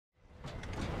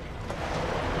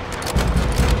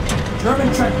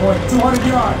German checkpoint, 200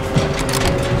 yards.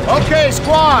 Okay,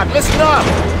 squad, listen up.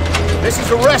 This is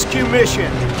a rescue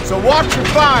mission, so watch your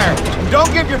fire and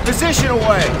don't give your position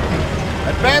away.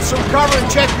 Advance from cover and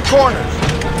check your corners.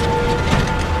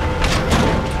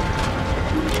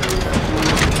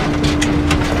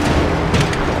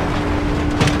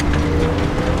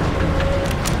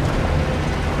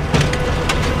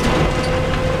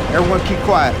 Everyone keep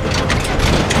quiet.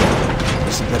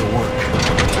 This had better work.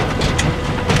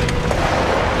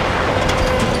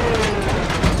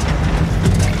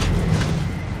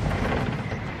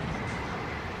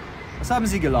 Was haben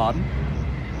Sie geladen?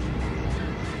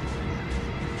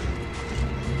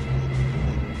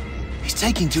 He's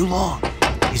taking too long.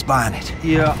 He's buying it.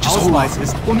 Ihr Ausweis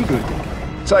ist ungültig.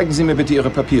 Zeigen Sie mir bitte Ihre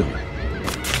Papiere.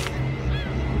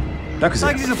 Danke sehr.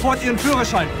 Zeigen Sie sofort Ihren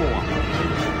Führerschein vor.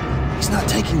 He's not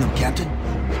taking them, Captain.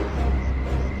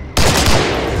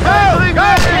 Hey!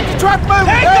 Guys, get the truck moving!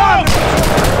 Take them!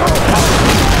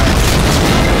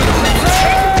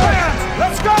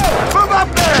 Let's go! Move up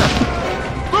there!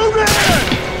 Move in!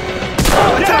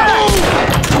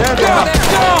 Go!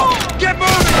 Get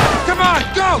moving! Come on,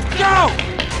 go! Go!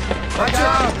 Watch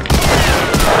out!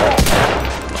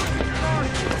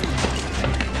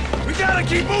 We gotta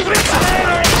keep moving!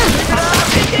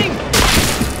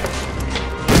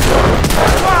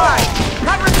 Fire!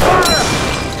 Cover fire!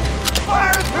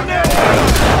 Fire from there!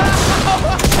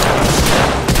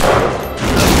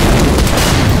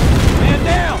 Man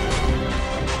down!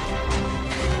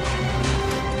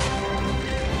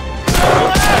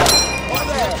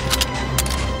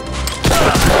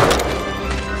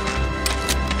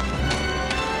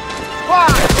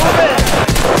 Fire! Move in!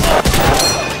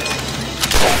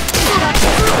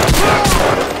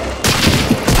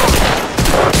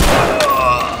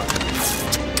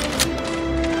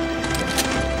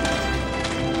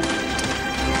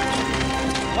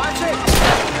 Watch it!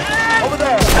 Over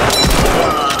there!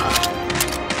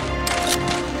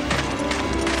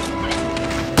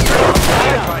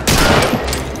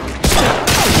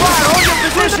 Fire! Hold your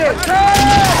position!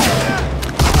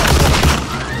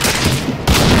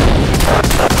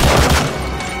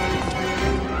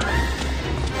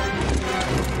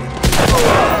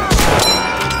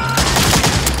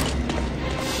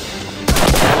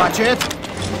 Watch it!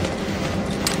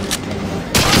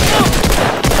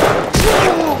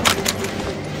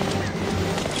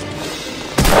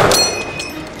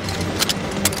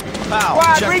 Pow!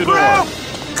 Squad, Check the regroup! door.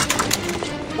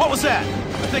 What was that?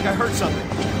 I think I heard something.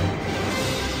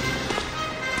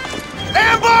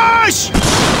 Ambush!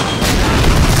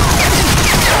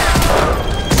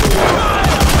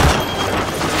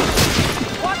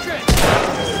 Watch it!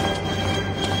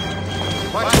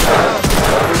 Watch out!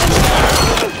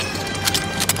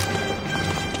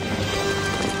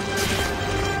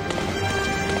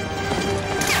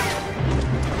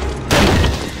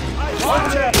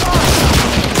 Watch it!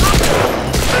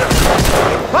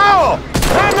 Powell!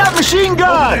 Man that machine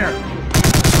gun!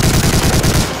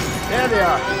 There they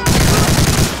are.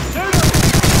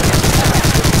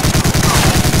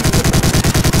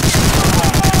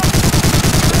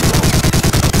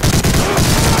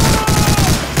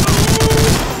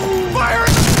 Fire!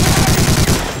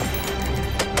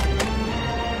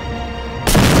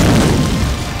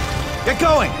 Get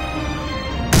going!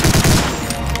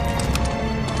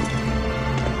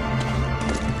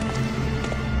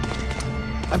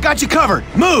 I've got you covered.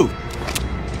 Move!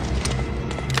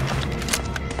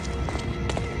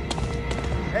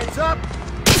 Heads up!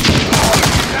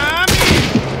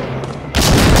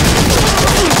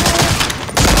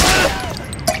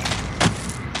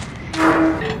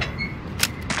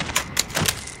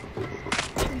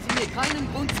 Geben Sie mir keinen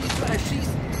Grund, Sie zu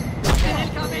erschießen. Der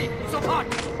LKW, sofort!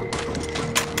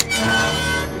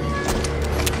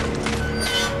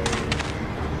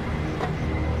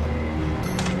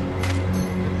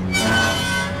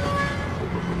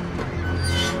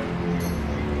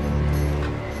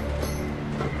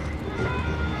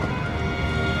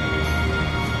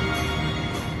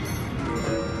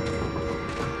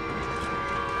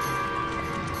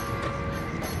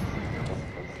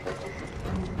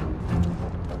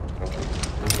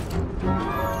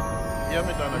 Hier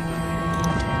mit einer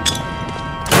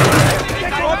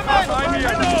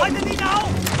Haltet ihn auf!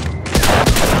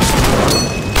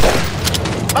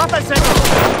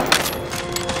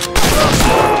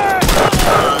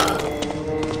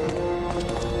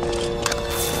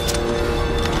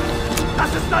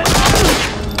 Das ist ein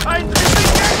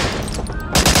Riesling!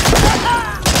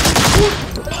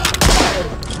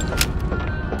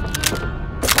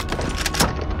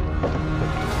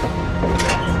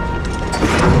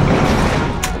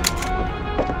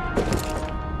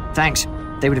 Thanks.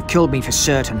 They would have killed me for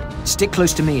certain. Stick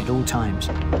close to me at all times.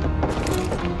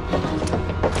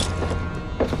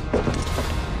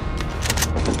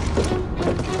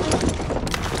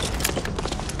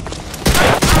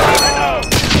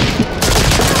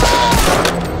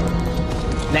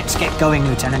 Let's get going,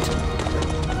 Lieutenant.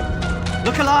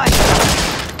 Look alive!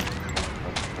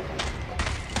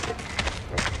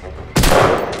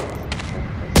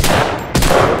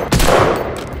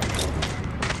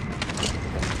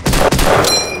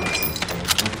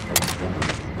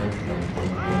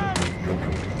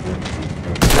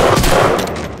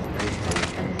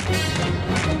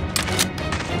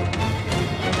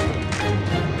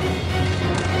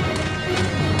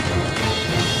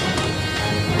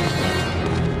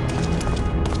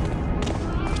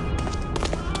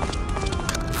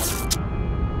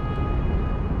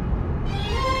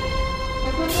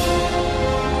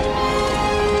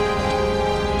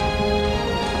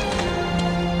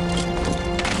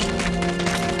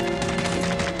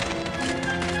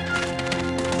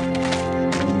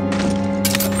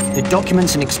 The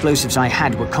documents and explosives I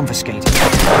had were confiscated.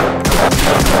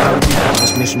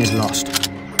 This mission is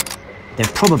lost. They're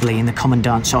probably in the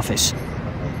Commandant's office.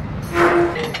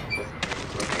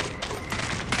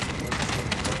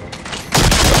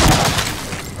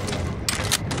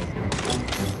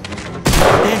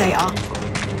 There they are.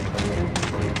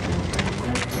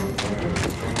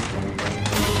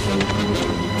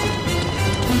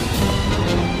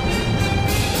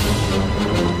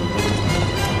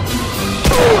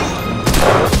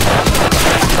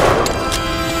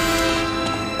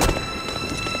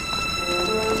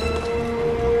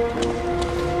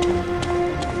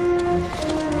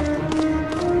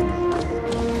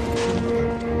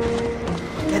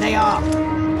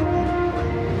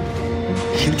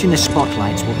 Shooting the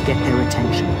spotlights will get their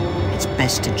attention. It's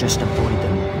best to just avoid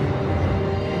them.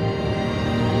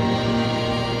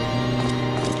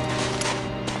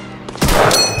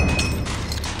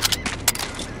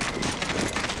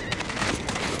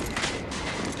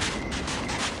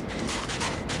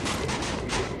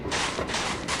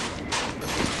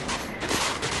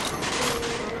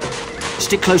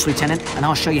 Stick close, Lieutenant, and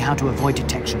I'll show you how to avoid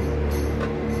detection.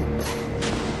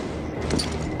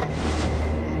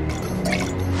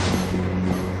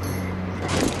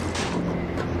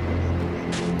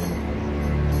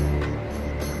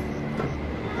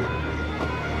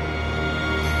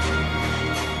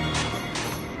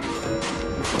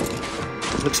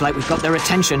 Looks like we've got their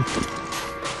attention.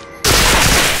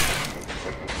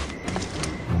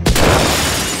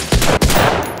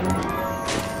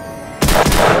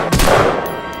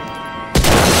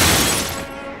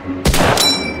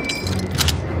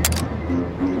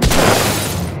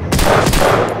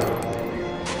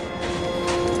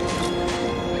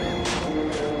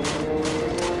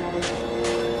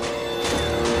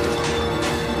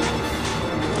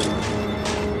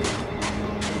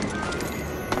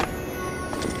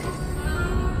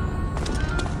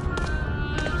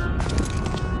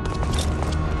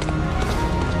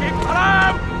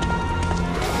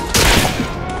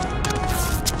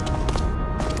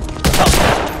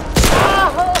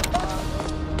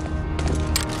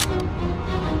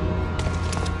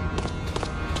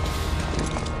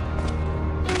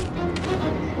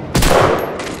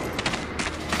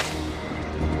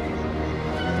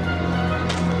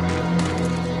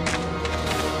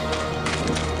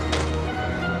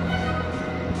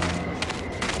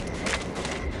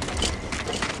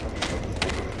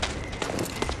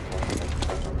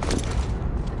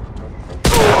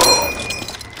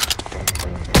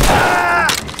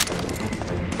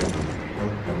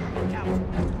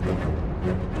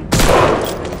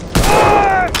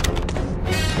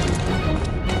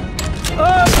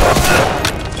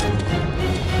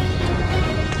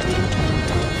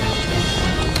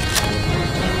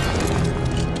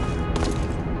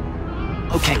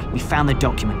 Okay, we found the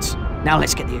documents. Now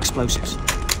let's get the explosives.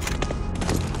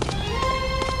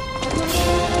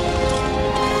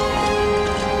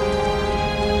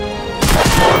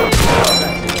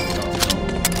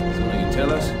 Tell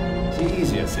us the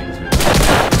easier things with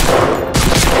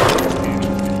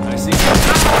I see.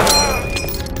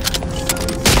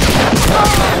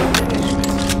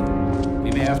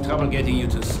 We may have trouble getting you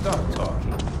to stop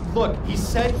talking. Look, he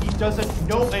said he doesn't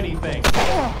know anything.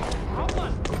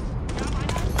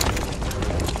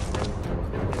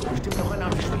 Bestimmt noch eine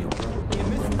Abschwierung. Wir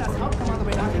müssen das Hauptkommando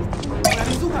benachrichtigen und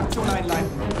eine Suchaktion einleiten.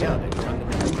 Ja,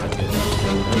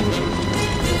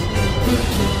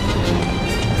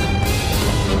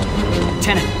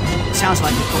 Lieutenant, it sounds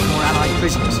like we've got more Allied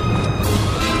prisoners.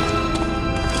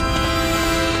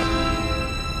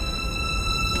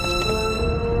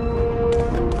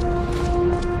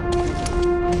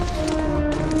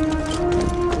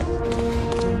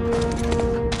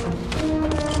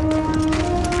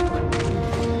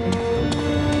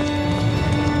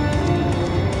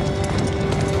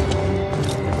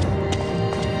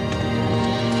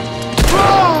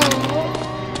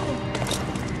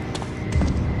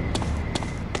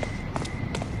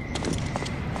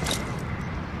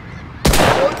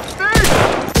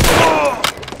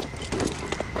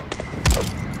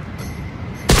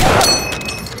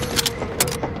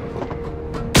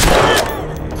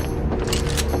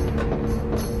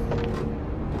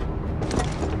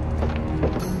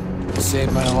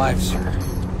 alive,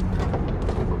 sir.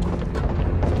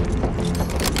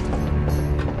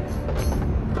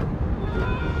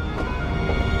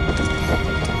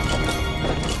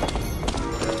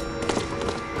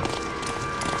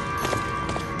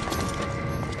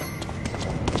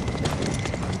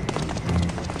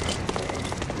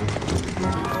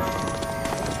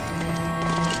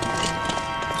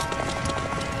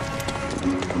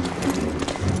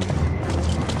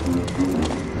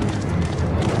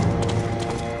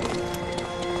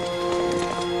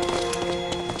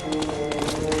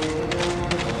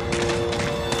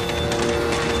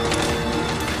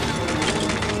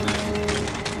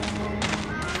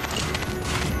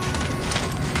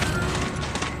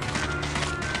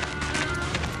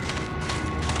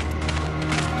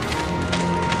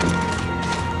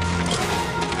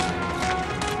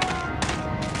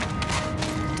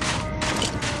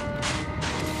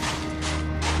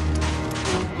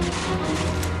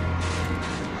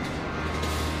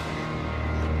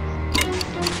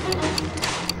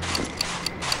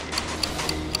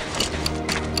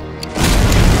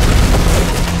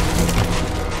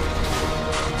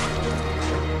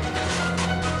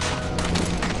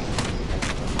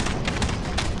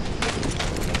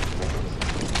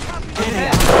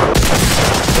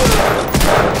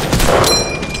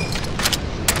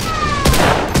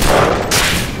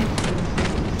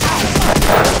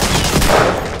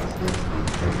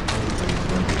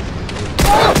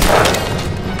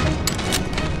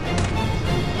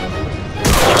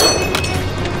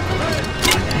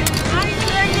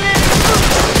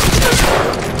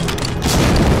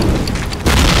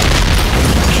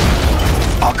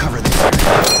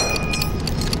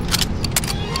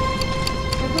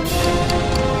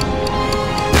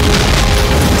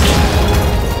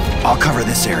 I'll cover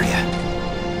this area.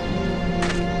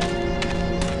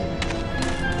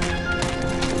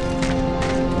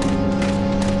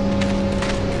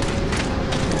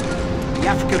 The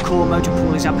Africa Corps motor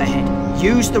pool is up ahead.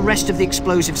 Use the rest of the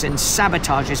explosives and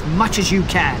sabotage as much as you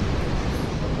can.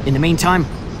 In the meantime,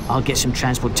 I'll get some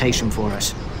transportation for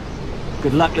us.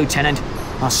 Good luck, Lieutenant.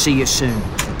 I'll see you soon.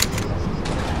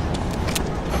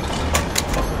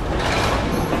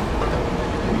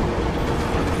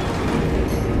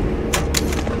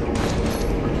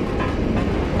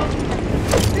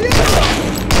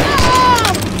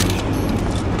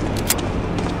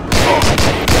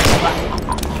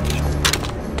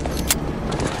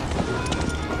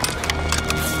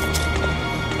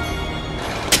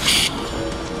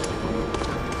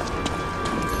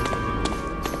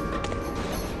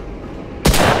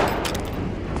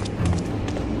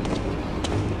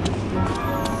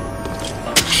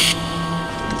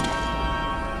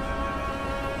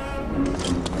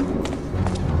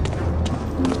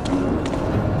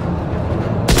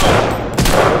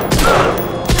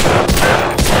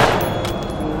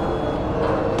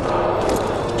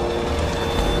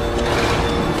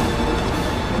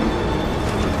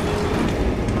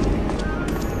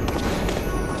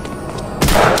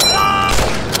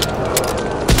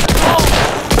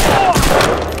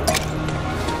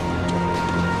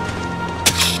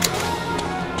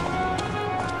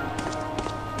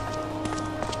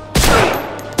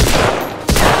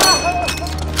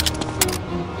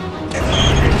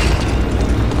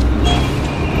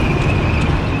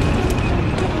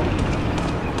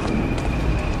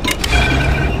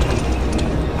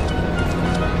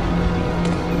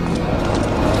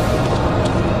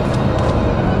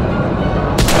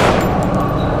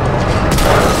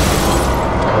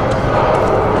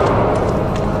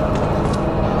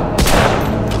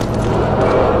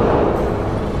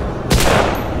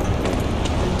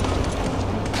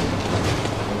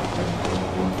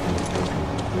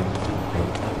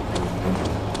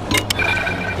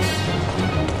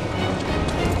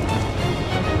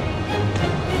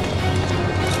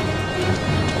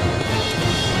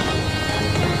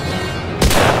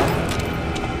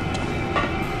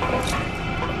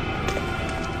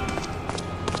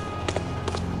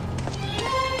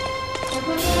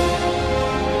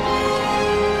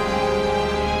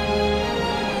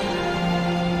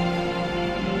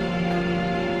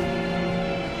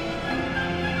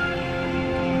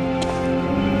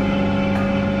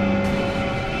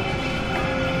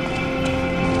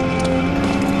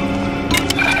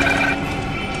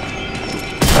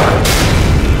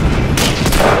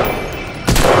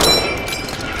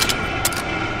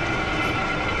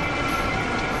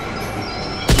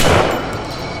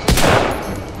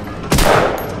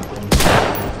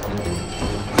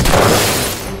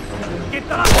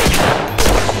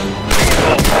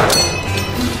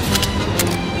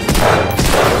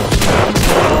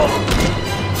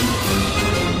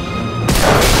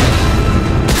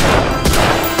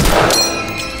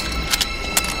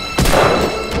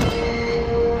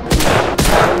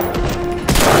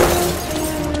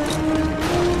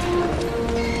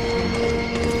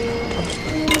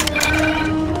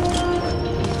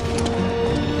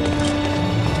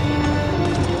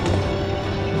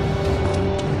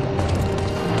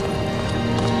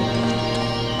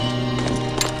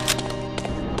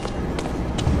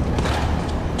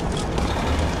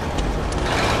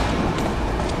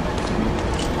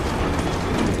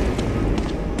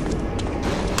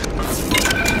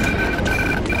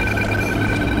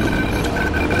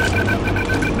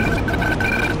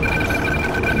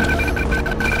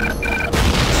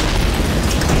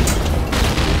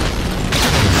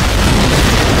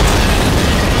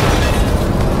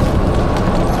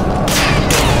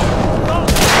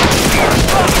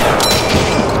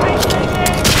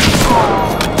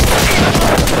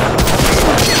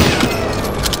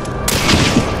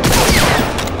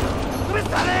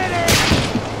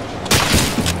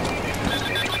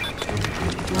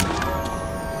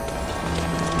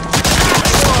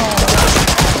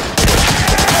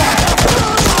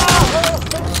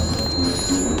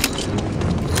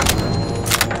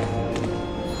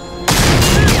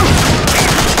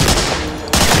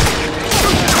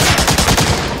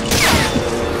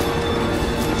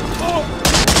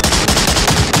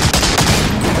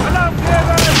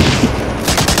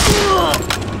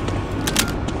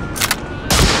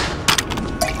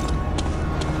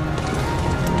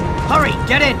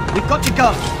 Get in. We've got to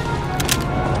go.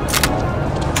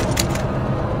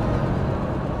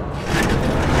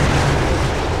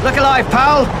 Look alive,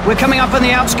 pal. We're coming up on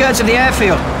the outskirts of the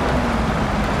airfield.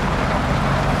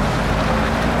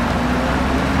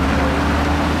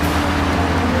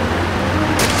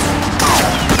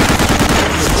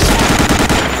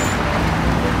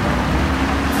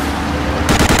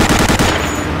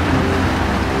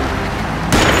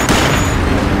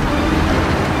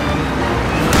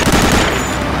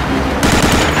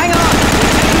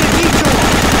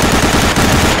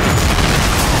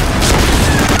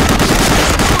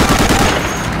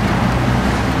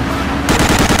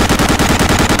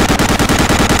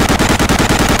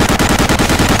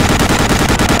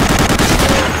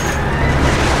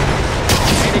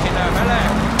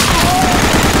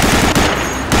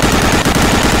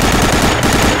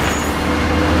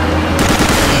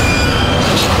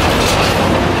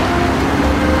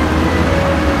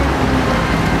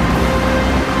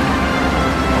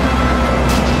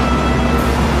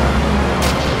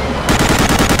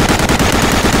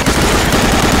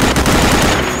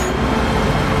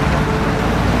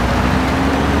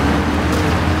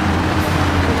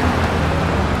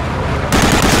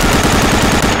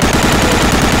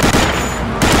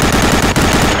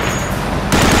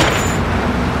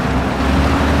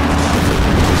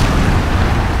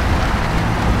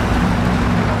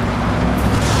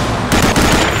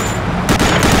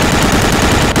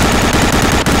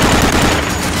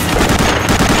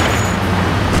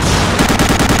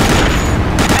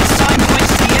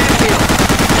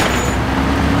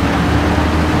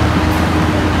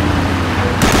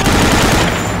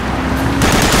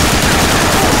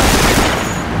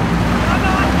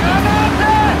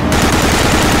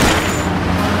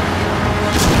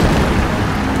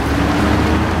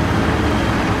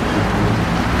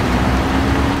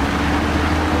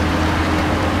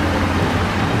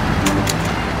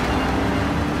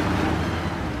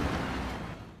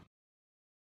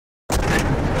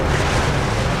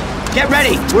 Get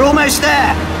ready, we're almost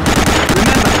there.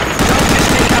 Remember, don't just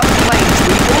take out the planes.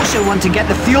 We also want to get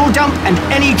the fuel dump and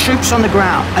any troops on the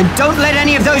ground. And don't let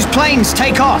any of those planes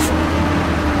take off.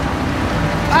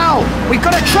 Al, we've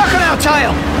got a truck on our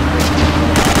tail.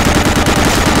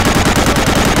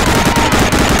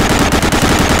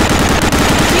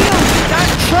 Deal with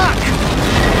that truck.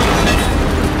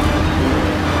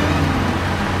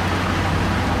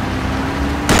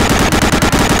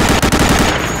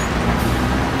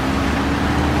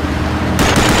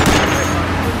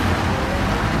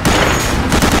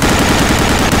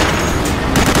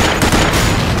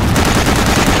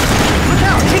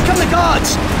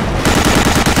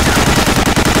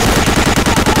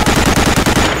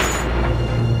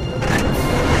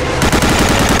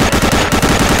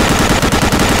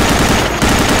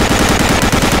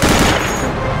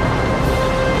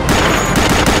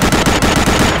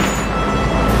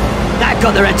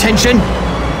 Got their attention.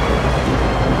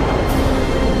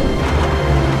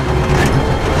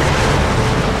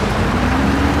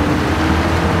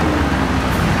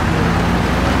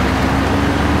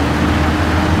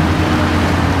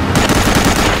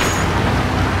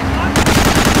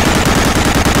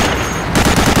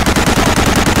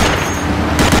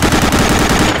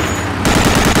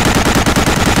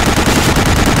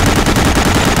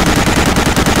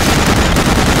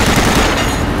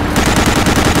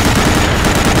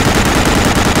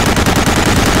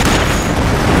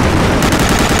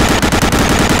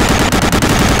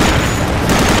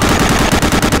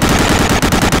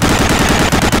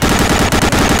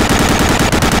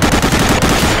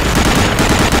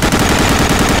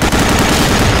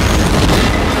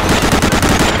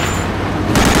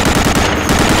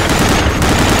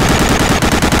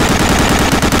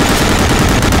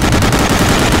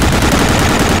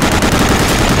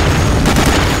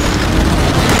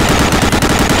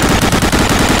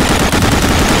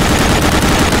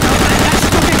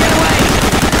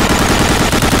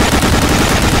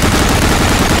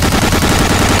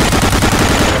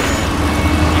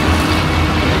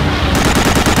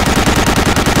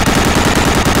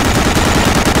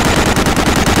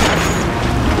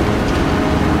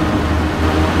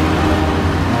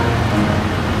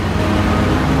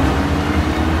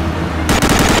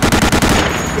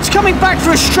 Coming back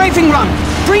for a strafing run!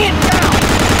 Bring it down!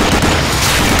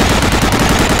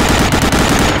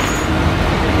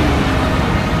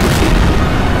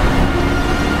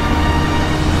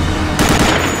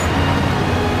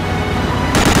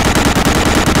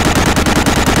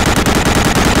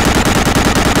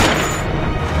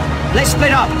 Let's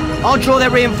split up. I'll draw their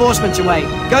reinforcements away.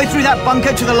 Go through that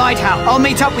bunker to the lighthouse. I'll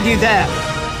meet up with you there.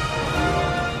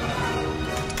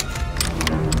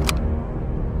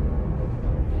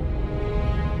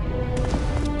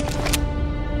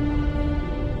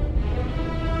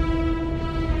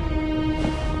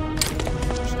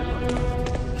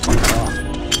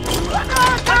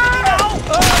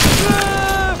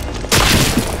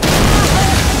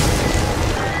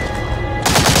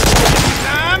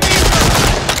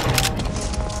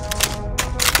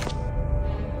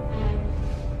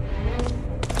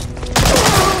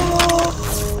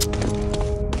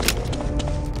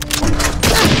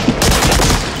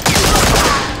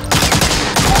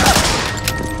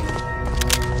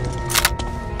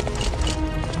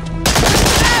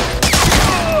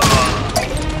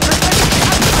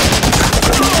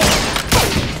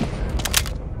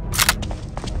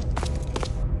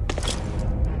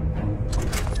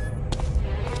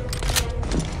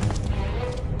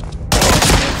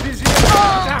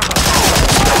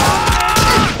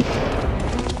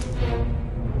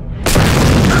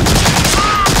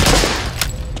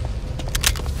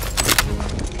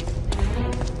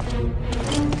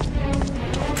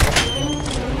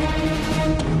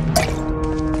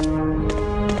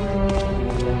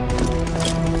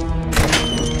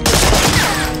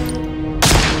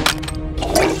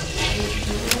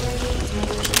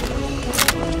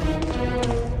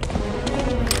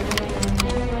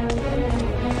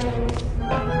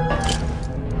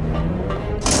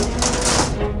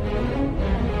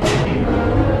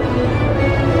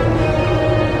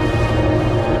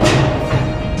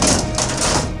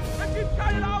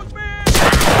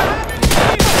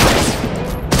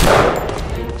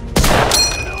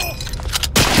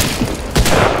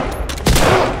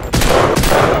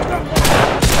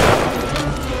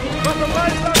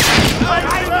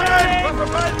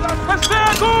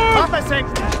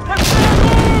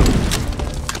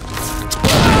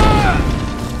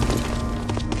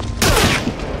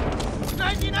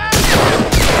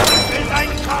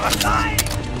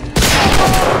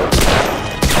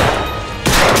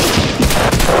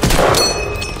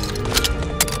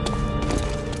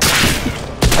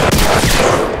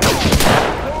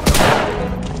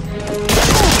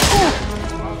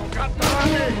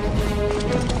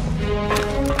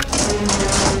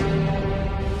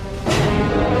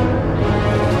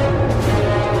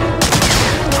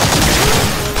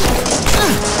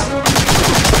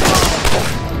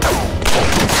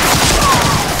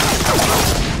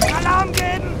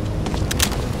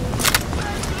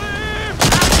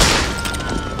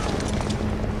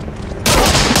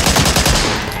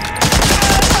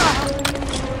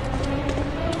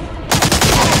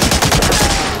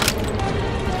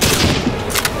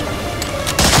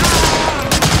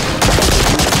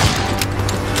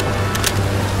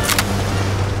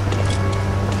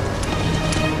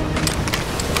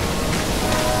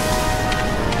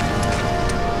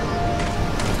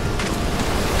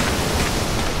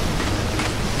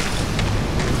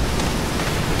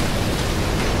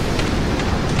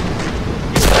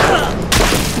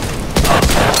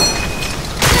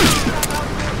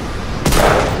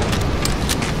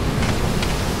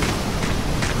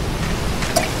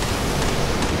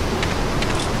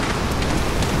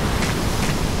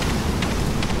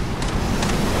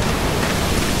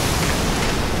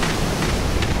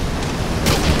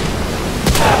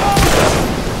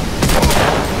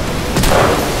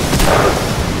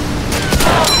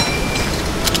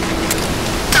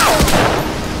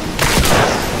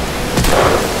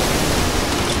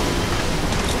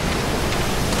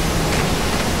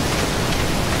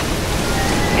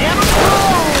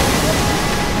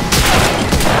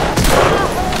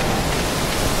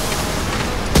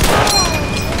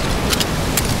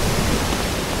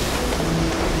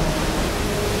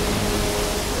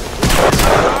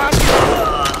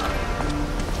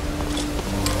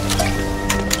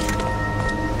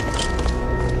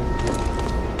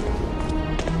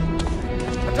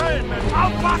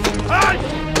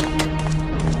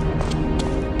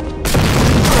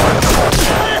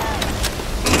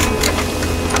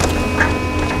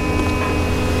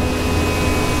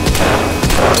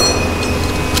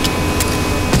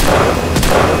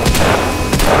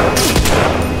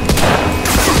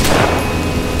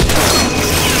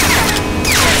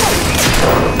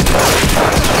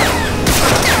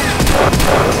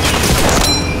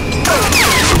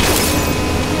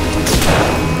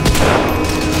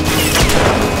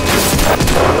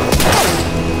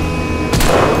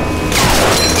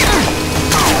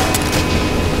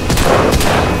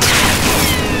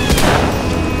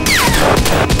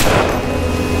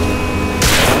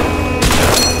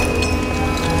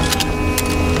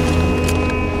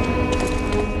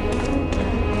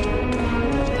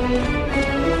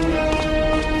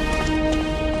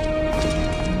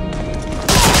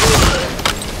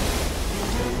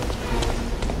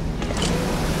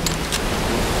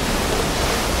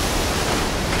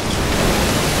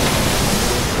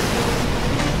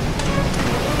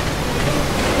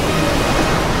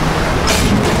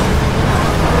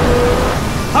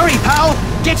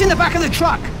 Get in the back of the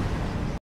truck!